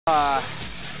I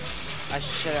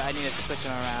need to switch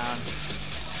him around.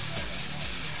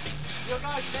 Yo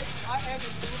guys, I had to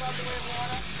move out the way of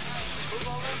water. Move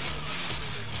over.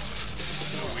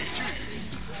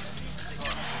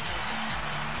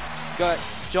 Good.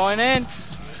 Join in.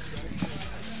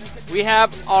 We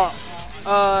have our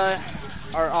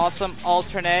awesome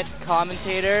alternate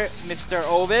commentator, Mr.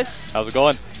 Ovis. How's it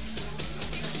going?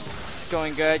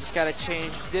 Going good. Just gotta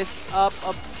change this up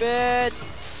a bit.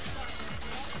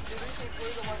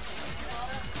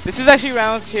 This is actually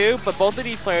round 2, but both of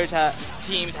these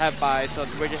teams have buys, so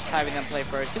we're just having them play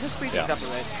first. Just to speed things up a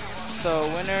bit. So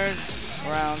winners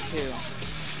round 2.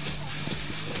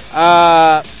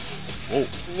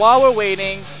 While we're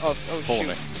waiting,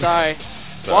 shoot, sorry.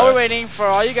 While we're waiting, for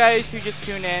all you guys who just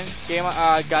tuned in, Game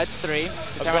Guts 3,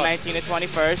 September 19th to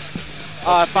 21st.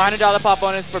 $500 pop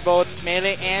bonus for both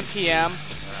Melee and PM.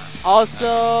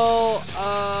 Also,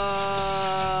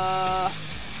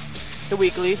 the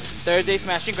weeklies, Thursday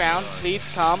Smashing Ground. Please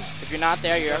come. If you're not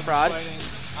there, you're a fraud.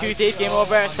 Tuesday's Game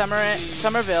Over at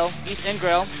Somerville, East End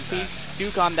Grill. Please do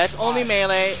come. That's only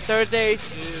Melee. Thursdays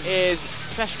is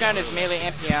Smashing Ground is Melee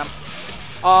and PM.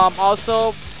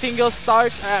 Also, single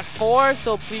starts at 4,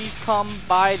 so please come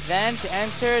by then to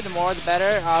enter. The more the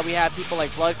better. We have people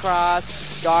like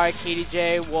Bloodcross, Dark,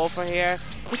 KDJ, Wolf are here.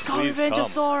 Let's go Revenge of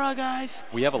Sora, guys.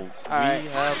 We have a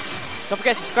Don't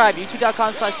forget to subscribe,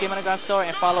 youtube.com/Game Underground Store,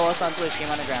 and follow us on Twitch, Game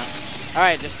Underground.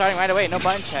 Alright, they're starting right away, no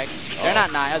button check. They're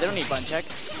not Naya, they don't need button check.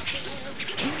 Alright,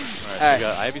 so we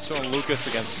got Ivysaur and Lucas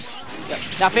against...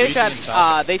 Now,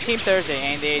 Favorite they team Thursday,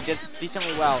 and they did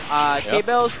decently well.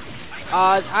 KBIllz,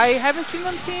 I haven't seen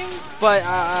them team, but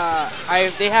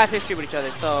they have history with each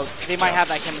other, so they might have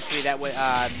that chemistry that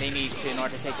they need in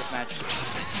order to take this match.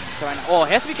 So right now, oh,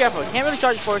 he has to be careful. He can't really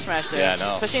charge forward smash there. Yeah,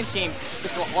 no. Especially in team.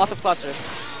 Just lots of clusters.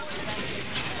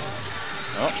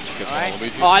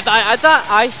 I thought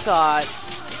I saw it.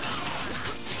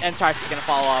 And Charge was gonna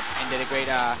follow up and did a great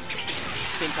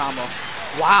team combo.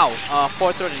 Wow,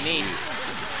 4 throw to knee.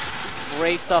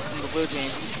 Great stuff from the blue team.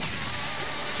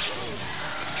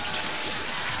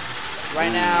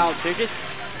 Right now, they're just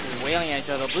wailing at each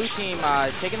other. Blue team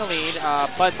taking the lead,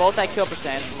 but both at kill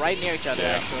percent, right near each other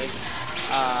actually.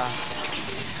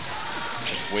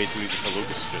 It's way too easy for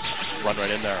Lucas to just run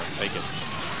right in there and take it.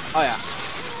 Oh yeah.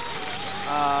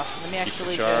 Let me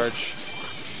actually charge.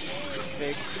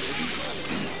 Big.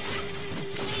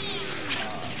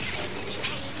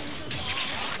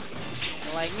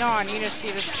 Like, no, I need to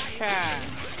see this chat.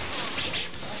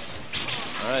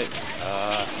 Alright.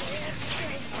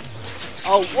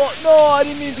 Oh, whoa, no, I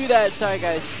didn't mean to do that. Sorry,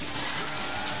 guys.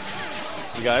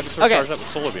 We got Ivysaur charged up with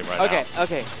Solar Beam right now.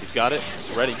 Okay. He's got it.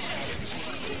 It's ready.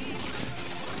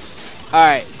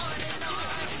 Alright.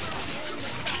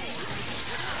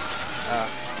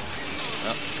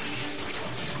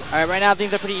 Alright, right now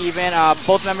things are pretty even.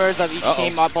 Both members of each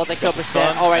team are both at kill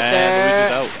percent. Oh, right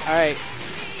there. Alright.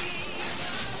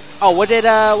 Oh, what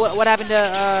happened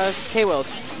to KBIllz?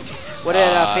 What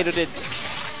did Fatal did?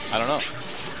 I don't know.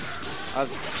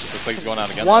 Looks like he's going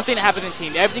out again. One thing that happened in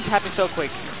team. Everything's happened so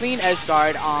quick. Clean edge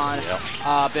guard on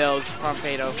Bills from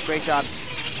Fatal. Great job.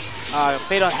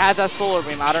 Fatal has that Solar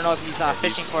Beam. I don't know if he's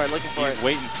fishing for it, looking for it. He's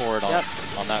waiting for it on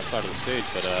that side of the stage,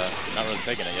 but not really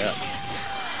taking it yet.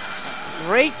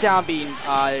 Great down B. In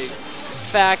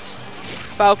fact,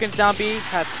 Falcon's down B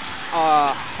has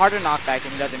harder knockback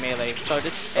than he does in Melee. So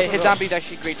his down B is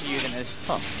actually great to use in this.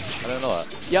 Huh. I didn't know that.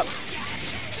 Yep.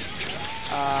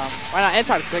 Right now,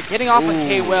 Entar's getting off on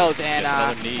KBIllz, and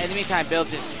in the meantime,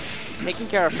 Bills is taking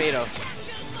care of Fatal.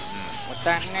 What's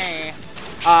that name?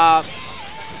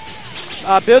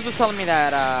 Bills was telling me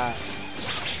that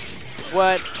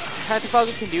what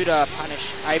CptFalcon can do to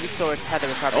punish Ivysaur's tether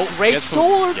recovery. Great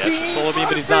Solar Beam! Solar Beam,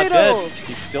 but he's not dead.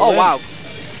 He's still in. Wow.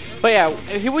 But yeah,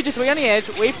 he would just wait on the edge,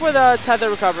 wait for the tether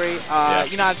recovery,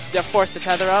 you know, force the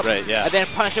tether up, and then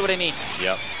punish it with a knee.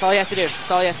 Yep. That's all he has to do.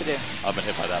 That's all he has to do. I've been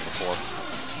hit by that before.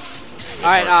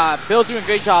 Alright, Bill's doing a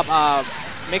great job.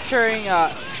 Make sure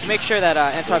that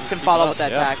Entar can follow up with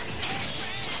that attack.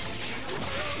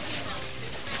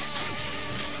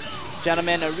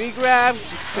 Gentlemen, a regrab,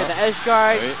 clear the edge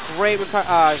guard. Great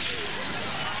recovery.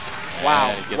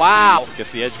 Wow.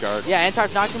 Gets the edge guard. Yeah,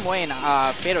 Entar's knocked him away, and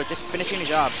Fatal just finishing the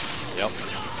job. Yep.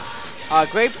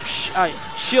 Great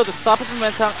shield to stop his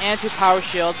momentum and to power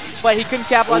shield, but he couldn't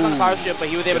capitalize on the power shield, but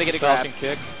he was able to get a grab. Falcon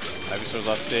kick. Ivysaur's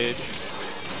off stage.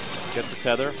 Gets the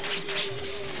tether.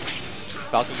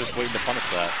 Falcon's just waiting to punish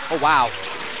that. Oh, wow.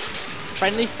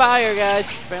 Friendly fire, guys.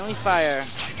 Friendly fire.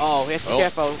 Oh, he has to be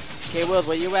careful. KBIllz,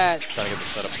 where you at? Trying to get the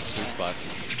setup in the sweet spot.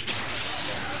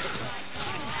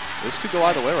 this could go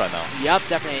either way right now. Yep,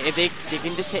 definitely. If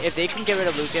they can get rid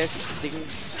of Lucas, they can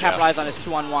capitalize on his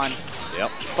 2-on-1.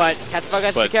 Yep. But CptFalcon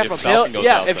has to be careful. If Falcon goes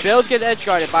out, if BiLLz gets edge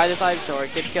guarded by this Ice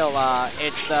Sword, gets killed,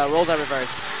 it's rolls are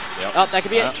reversed. Yep. Oh, that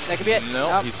could be it. That could be it. No,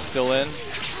 oh. he's still in.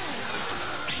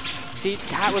 See,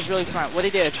 that was really smart. What they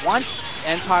did is once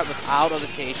N-Tart was out of the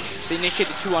stage, they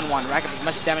initiated the 2-on-1, rack up as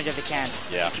much damage as they can.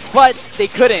 Yeah. But they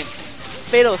couldn't.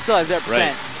 Fatal still has 0%.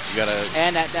 Right. You gotta.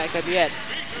 And that could be it.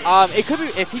 It could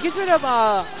be if he gets rid of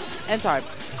N-Tart,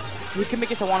 he can make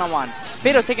it a 1-on-1.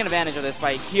 Fatal taking advantage of this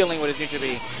by healing with his neutral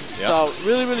B. Yep. So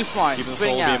really, really smart. Keeping the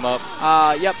soul beam up.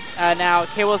 Yep. Now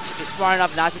KBIllz is smart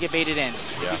enough not to get baited in.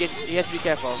 Yeah. He has to be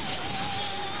careful.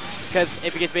 Because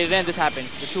if he gets baited in, this happens.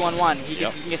 The 2-on-1, he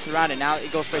can get surrounded. Now it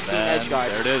goes for a clean edge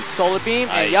guard. There it is. Solar beam,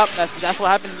 Nice. and yep, that's what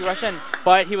happens if you rush in.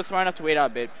 But he was smart enough to wait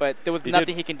out a bit. But there was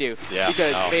nothing he can do. Yeah.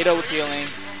 Because Fatal was healing.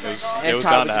 It was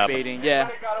bound to happen. Baiting. Yeah.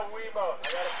 I got a Wiimote.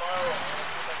 I got a fire.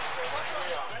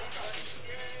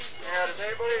 Yeah, does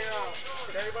anybody,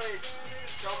 can anybody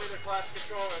show me the class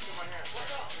control that's in my hand?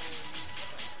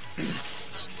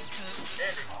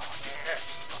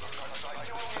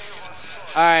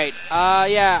 Alright,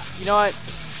 yeah, you know what?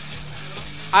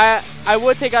 I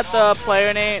would take out the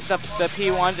player name, the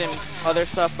P1s and other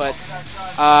stuff, but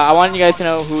I wanted you guys to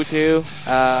know who to,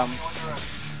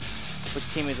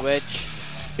 which team is which,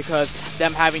 because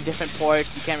them having different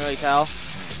ports, you can't really tell.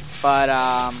 But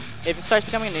if it starts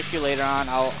becoming an issue later on,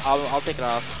 I'll take it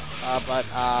off. But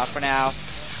for now,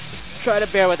 try to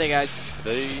bear with it, guys.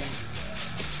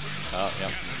 Oh,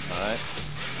 yeah. All right.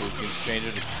 Blue team's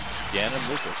changing to Ganon and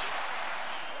Lucas.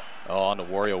 Oh, on to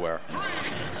WarioWare.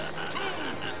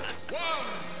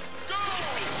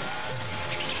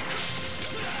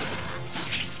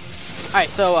 Alright,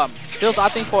 so BiLLz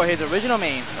opting for his original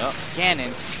main,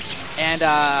 Ganon, and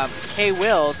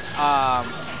KBIllz,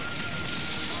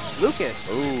 Lucas.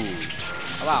 Ooh.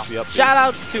 Oh, wow. Shout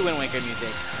outs to Wind Waker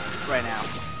music right now.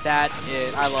 That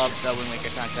is, I love the Wind Waker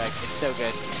soundtrack. It's so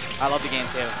good. I love the game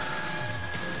too.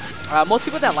 Most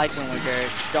people that like Wind Waker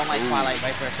don't like Twilight,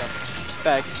 vice versa.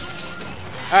 Respect.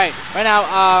 Alright, right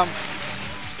now,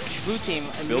 blue team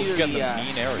BiLLz getting the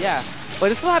mean area. Yeah, but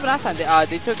this is what happened last time.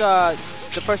 They took the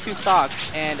first 2 stocks,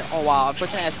 and oh wow,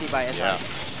 unfortunate SD by SR. Yeah.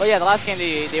 But yeah, the last game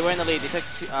they were in the lead. They took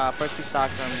first 2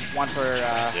 stocks from 1 per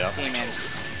team, and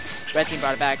red team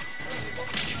brought it back.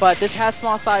 But this has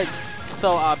small size,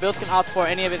 so BiLLz can opt for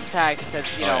any of his attacks because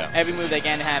you know every move they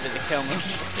can have is a kill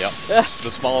move. Yep. The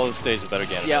smaller the stage, the better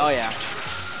Ganon. Yeah. is. Oh yeah.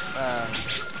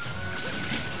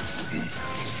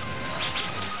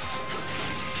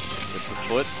 It's the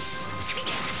foot.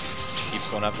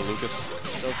 Keeps going after Lucas.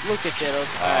 Those Lucas shittles.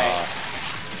 Alright.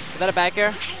 Is that a back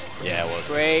air? Yeah, it was.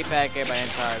 Great back air by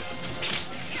N-Tart.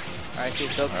 Alright, see,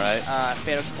 Fatal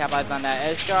can capitalize on that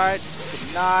edge guard.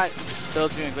 Did not.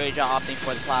 BiLLz doing a great job opting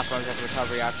for the platforms as a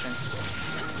recovery option.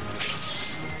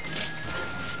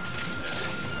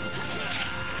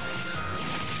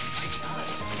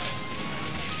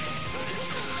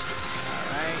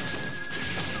 Alright.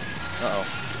 Uh-oh.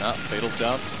 No, Fatal's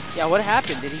down. Yeah, what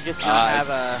happened? Did he just not have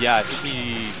a... Yeah, I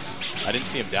think I didn't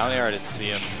see him down there. I didn't see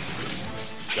him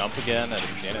jump again. I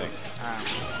didn't see anything.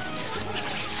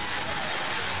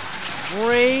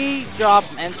 Great job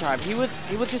from N-Tart. He was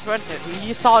just ready.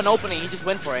 He saw an opening. He just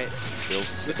went for it.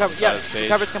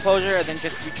 Recovers composure and then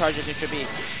just recharges neutral B.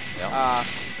 Yeah.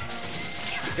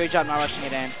 Great job not rushing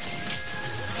it in.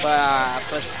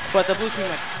 But the blue team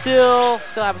still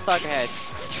have a stock ahead.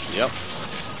 Yep.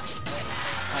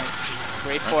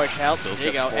 Great forward tilt. There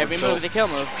you go. Every move is a kill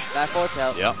move. That forward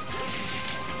tilt. Yep.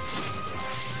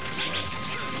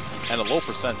 And the low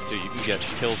percents too. You can get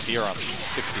kills here on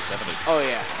 60, 70. Oh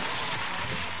yeah.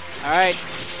 Alright.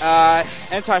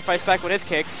 N-Tart fights back with his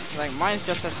kicks. He's like, mine's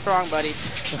just as strong, buddy.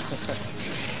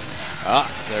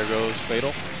 There goes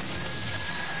Fatal.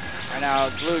 Right now,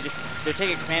 blue they're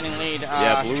taking a commanding lead.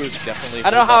 Yeah, blue is definitely. I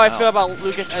don't know how I feel about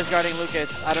Lucas edgeguarding Lucas.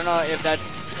 I don't know if that's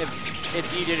if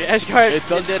he did edgeguard. It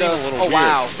does seem a little weird,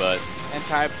 wow. but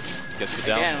N-Tart gets the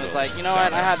down. Again, was like, you know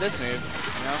what? I have this move.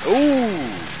 You know?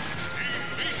 Ooh.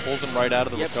 Pulls him right out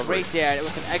of the recovery. Right there. It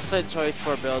was an excellent choice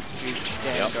for BiLLz to choose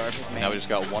Ganon. Now we just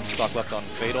got 1 stock left on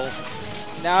Fatal.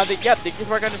 Now, they just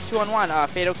work on this 2-on-1.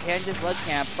 Fatal can just ledge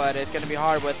camp, but it's going to be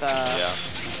hard with...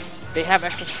 They have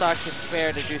extra stock to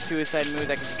spare to do suicide moves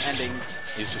that can just endings.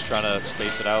 He's just trying to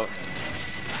space it out.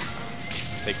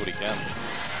 Take what he can.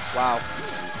 Wow.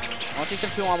 I want to see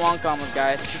some 2-on-1 combos,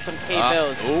 guys. See some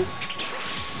KBIllz.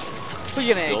 Who are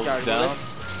you going to edge guard?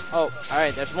 Oh,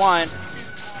 alright, there's 1.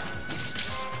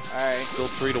 Alright. Still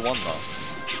 3-1 though.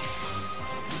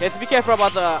 Okay, so be careful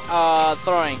about the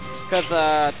throwing. Because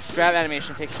the grab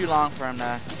animation takes too long for him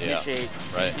to initiate.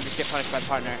 Right. You just get punished by the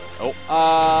partner. Oh.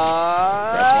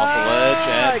 Grabs him off the ledge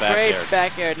and back air. Great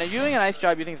back air. Now, you're doing a nice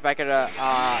job using his back air to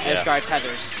edge guard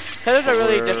tethers. Tethers So are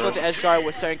really difficult to edge guard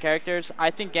with certain characters.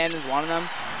 I think Ganon is one of them.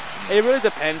 It really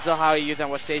depends on how you use it on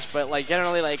what stage, but like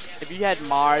generally, like if you had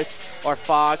Mars or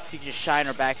Fox, you can just shine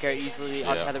or back air easily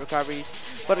on tether recoveries.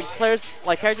 But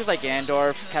characters like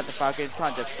Ganondorf, CptFalcon, it's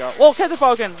kind of difficult. Well,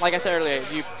 CptFalcon, like I said earlier,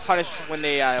 you punish when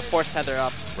they force tether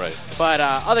up. Right. But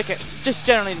just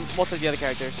generally most of the other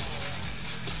characters.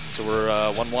 So we're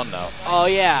 1-1 now. Oh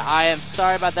yeah, I am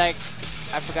sorry about that.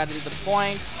 I forgot to do the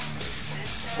point.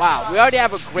 Wow, we already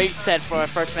have a great set for our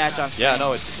first match on screen. Yeah,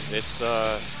 no, it's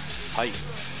tight.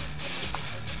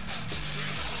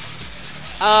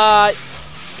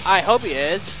 I hope he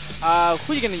is. Who are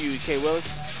you gonna use,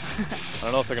 KBIllz? I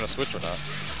don't know if they're gonna switch or not.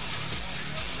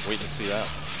 Wait to see that.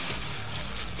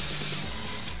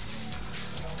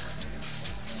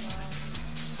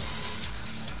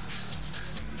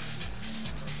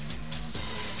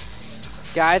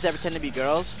 Guys that pretend to be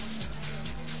girls?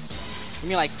 You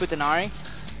mean like Futanari?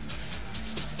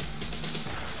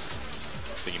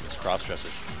 I think he means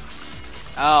cross-dressers.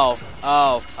 Oh,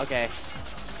 okay.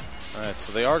 Alright,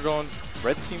 so they are going,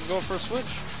 red team's going for a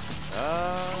switch.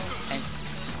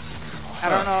 I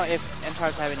don't know if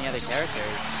Entards have any other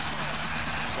characters.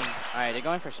 Alright, they're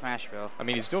going for Smashville. I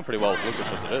mean, he's doing pretty well with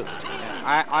Lucas as it is.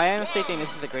 Yeah, I honestly think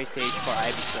this is a great stage for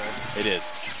Ivysaur. It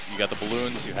is. You got the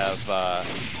balloons, you have the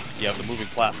moving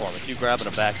platform. If you grab in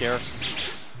a back air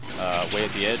way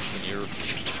at the edge, then you're...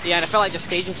 Yeah, and I felt like the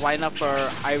stage is wide enough for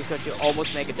Ivysaur to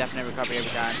almost make a definite recovery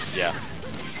every time. Yeah.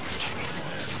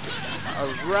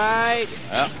 Alright.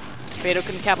 Yeah. Fatal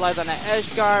couldn't capitalize on that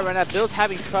edge guard. Right now, BIllz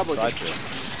having trouble.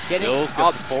 Getting BIllz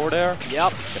gets his forward air.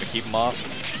 Yep. Gonna keep him off.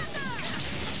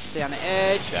 Stay on the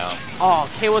edge. Down. Oh,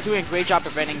 KBIllz doing a great job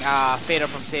preventing Fatal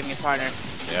from saving his partner.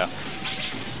 Yeah.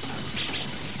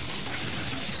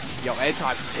 Yo, Ed's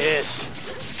pissed.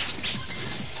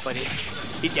 But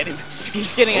he's getting he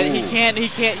can't,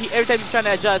 every time he's trying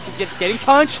to adjust, he's just getting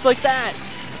punched like that.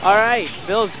 Alright,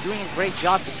 BIllz doing a great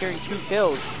job securing 2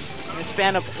 kills in the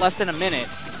span of less than a minute.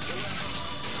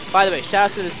 By the way,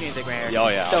 shout out to this music right here. Oh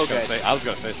yeah, so I was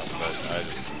gonna say something, but I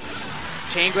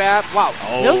just... Chain grab, wow.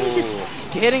 Oh. BIllz is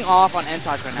just getting off on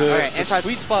Entards right now. The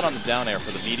sweet spot on the down air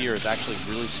for the meteor is actually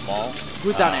really small.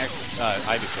 Who's down air?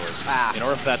 Ivysaur's. Ah. In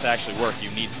order for that to actually work,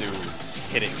 you need to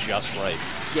hit it just right.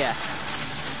 Yeah.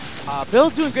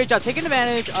 BIllz doing a great job taking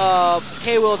advantage of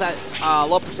KBIllz at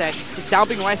low percent, just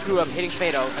dumping right through him, hitting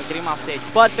Fatal and getting him off stage.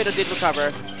 But Fatal did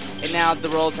recover, and now the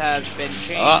roles have been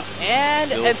changed.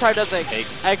 And Entards does an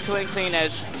excellent clean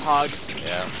edge hog.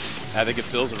 Yeah. I think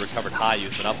if BIllz had recovered high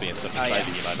using up instead of side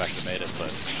B, he might have actually made it,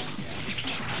 but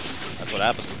that's what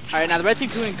happens. Alright, now the red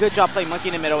team's doing a good job playing monkey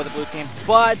in the middle with the blue team,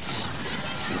 but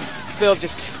BIllz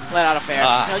just let out a fair.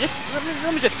 Let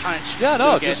me just punch. Yeah,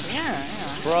 no, just yeah.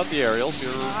 throw out the aerials,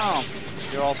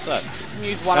 you're all set.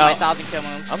 Use one of my 1,000 kill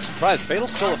moves. I'm surprised.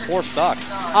 Fatal's still at 4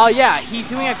 stocks. Oh yeah, he's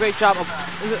doing a great job of...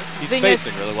 He's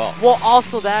spacing really well. Well,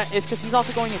 also that is because he's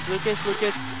also going as Lucas.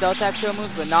 Lucas does have kill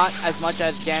moves, but not as much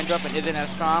as Ganondorf and isn't as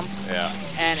strong. Yeah.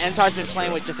 And Entar's been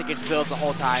playing with just against BIllz the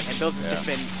whole time, and BIllz has just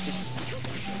been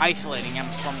isolating him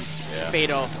from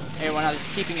Fatal. Everyone else is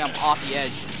keeping him off the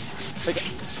edge.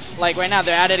 Like right now,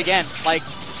 they're at it again. Like,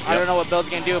 I don't know what BIllz is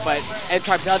going to do, but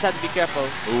Entar does have to be careful.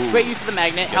 Ooh. Great use of the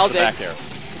magnet. Held it. Here.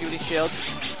 Do these shields.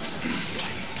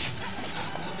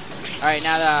 Alright,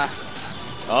 now the...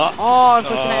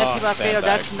 unfortunately, SQ by Fatal.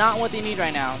 That's not what they need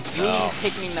right now. Really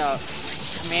taking the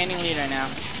commanding lead right now.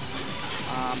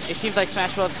 It seems like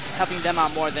Smashville is helping them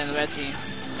out more than the red team.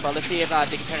 But let's see if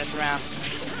they can turn this around.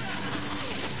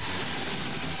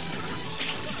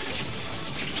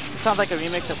 Sounds like a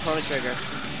remix of Chrono Trigger.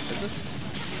 Is it?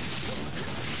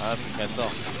 I can't tell.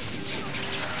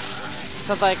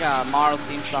 Sounds like a Marl's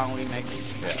theme song remix.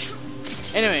 Yeah.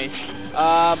 Anyways,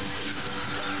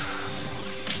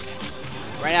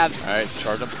 right now. Alright,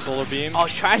 charge up the solar beam. Oh,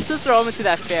 tries to throw him into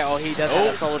that fair. Oh, he does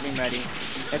have a solar beam ready. You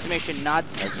have to make sure not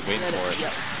to. Just waiting for it.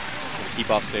 Yep. Keep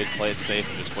off stage, play it safe,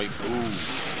 and just wait. Ooh.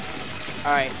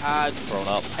 Alright, thrown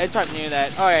up. Edtarp knew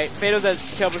that. Alright, Fatal's at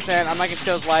kill percent. I'm not gonna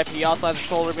kill his life. He also has a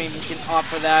solar beam. He can opt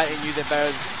for that and use it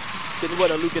better than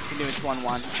what a Lucas can do in 1-1.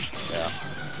 Yeah.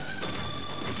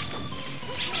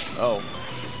 Oh.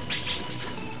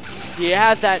 He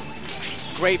has that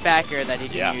great back air that he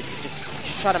can use to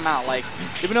just shut him out. Like,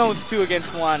 even though it's 2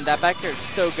 against 1, that back air is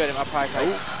so good. I'll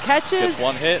probably catches. Gets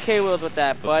one hit. KBIllz with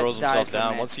that, but throws himself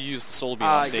down. Once you use the solar beam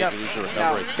on stage, you lose your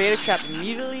recovery. Now, Fatal trapped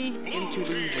immediately into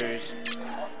losers.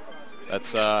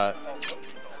 That's a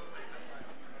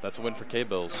win for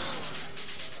KBIllz.